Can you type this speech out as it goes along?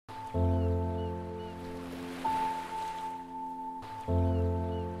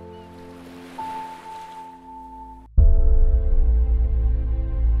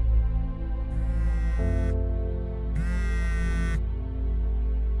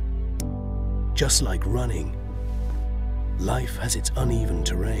Just like running, life has its uneven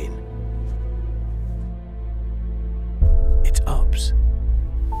terrain. Its ups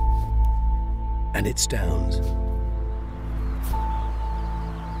and its downs.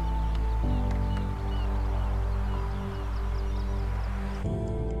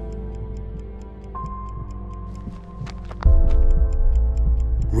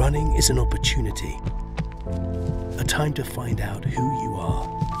 Running is an opportunity, a time to find out who you are,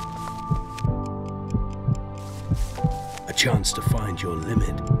 a chance to find your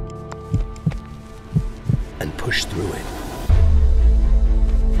limit and push through it.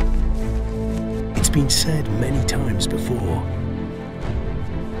 It's been said many times before,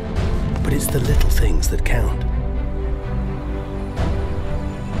 but it's the little things that count.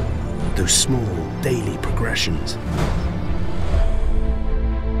 Those small daily progressions.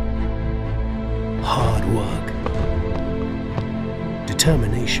 Hard work,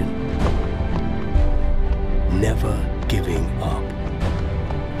 determination, never giving up,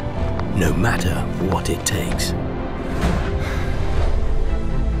 no matter what it takes.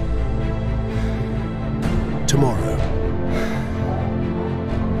 Tomorrow,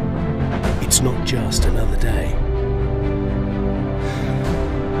 it's not just another day.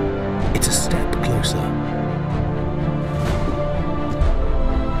 It's a step closer.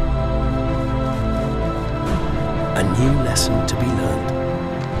 A new lesson to be learned.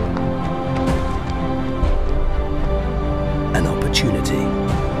 An opportunity.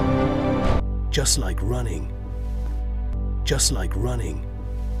 Just like running. Just like running.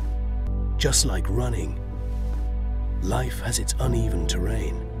 Just like running. Life has its uneven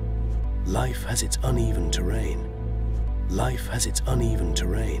terrain. Life has its uneven terrain. Life has its uneven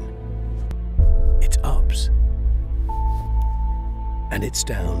terrain. Its ups and its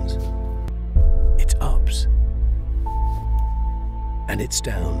downs. Its ups and its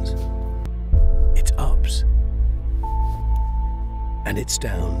downs, its ups and its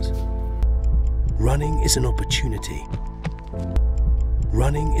downs. Running is an opportunity.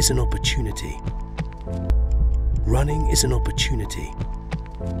 Running is an opportunity. Running is an opportunity.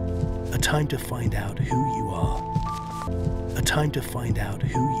 A time to find out who you are. A time to find out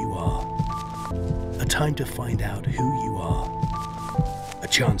who you are. A time to find out who you are. A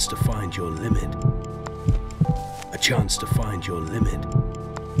chance to find your limit. A chance to find your limit.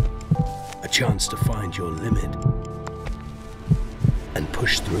 A chance to find your limit and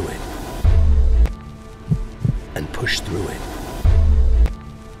push through it. And push through it.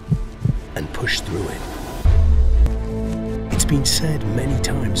 And push through it. It's been said many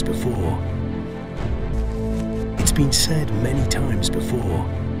times before. It's been said many times before.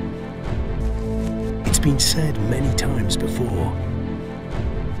 It's been said many times before.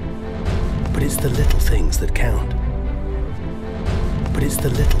 But it's the little things that count. But it's the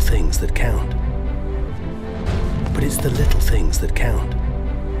little things that count. But it's the little things that count.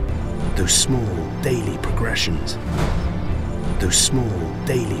 Those small daily progressions. Those small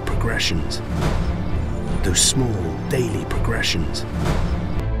daily progressions. Those small daily progressions.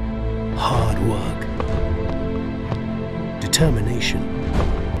 Hard work. Determination.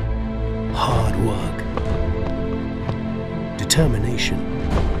 Hard work. Determination.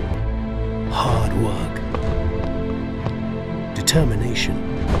 Hard work. Determination.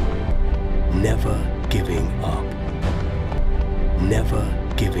 Never giving up. Never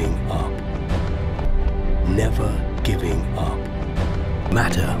giving up. Never giving up.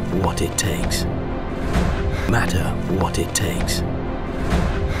 Matter what it takes. Matter what it takes.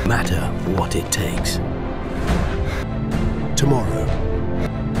 Matter what it takes. Tomorrow.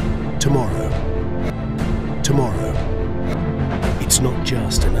 Tomorrow. Tomorrow. It's not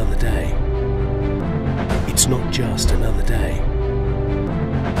just another day. It's not just another day.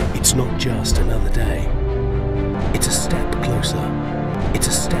 It's not just another day. It's a step closer. It's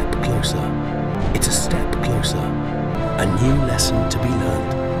a step closer. It's a step closer. A new lesson to be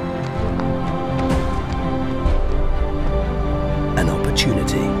learned. An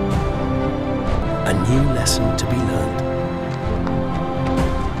opportunity. A new lesson to be learned.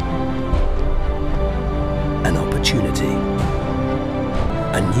 An opportunity.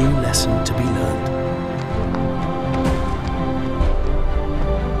 A new lesson to be learned.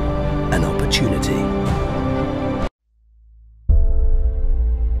 An opportunity.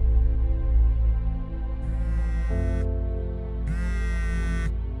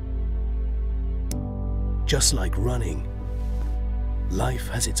 Just like running, life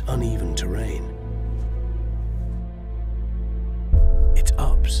has its uneven terrain. Its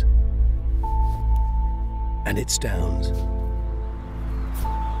ups and its downs.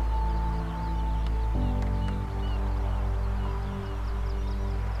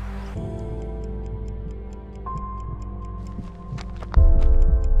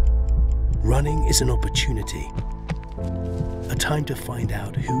 Running is an opportunity, a time to find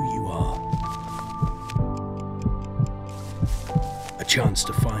out who you are, a chance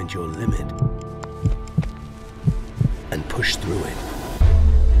to find your limit and push through it.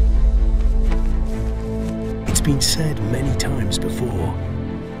 It's been said many times before,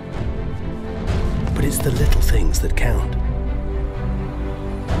 but it's the little things that count.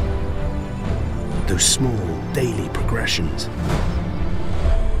 Those small daily progressions.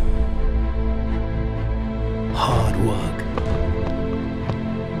 Hard work.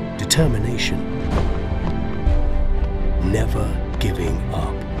 Determination. Never giving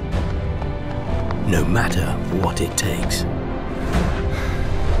up. No matter what it takes.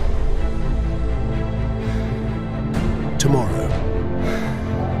 Tomorrow.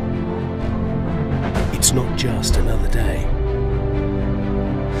 It's not just another day.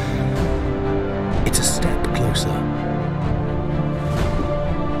 It's a step closer.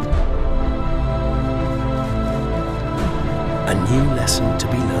 A new lesson to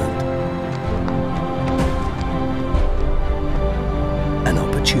be learned.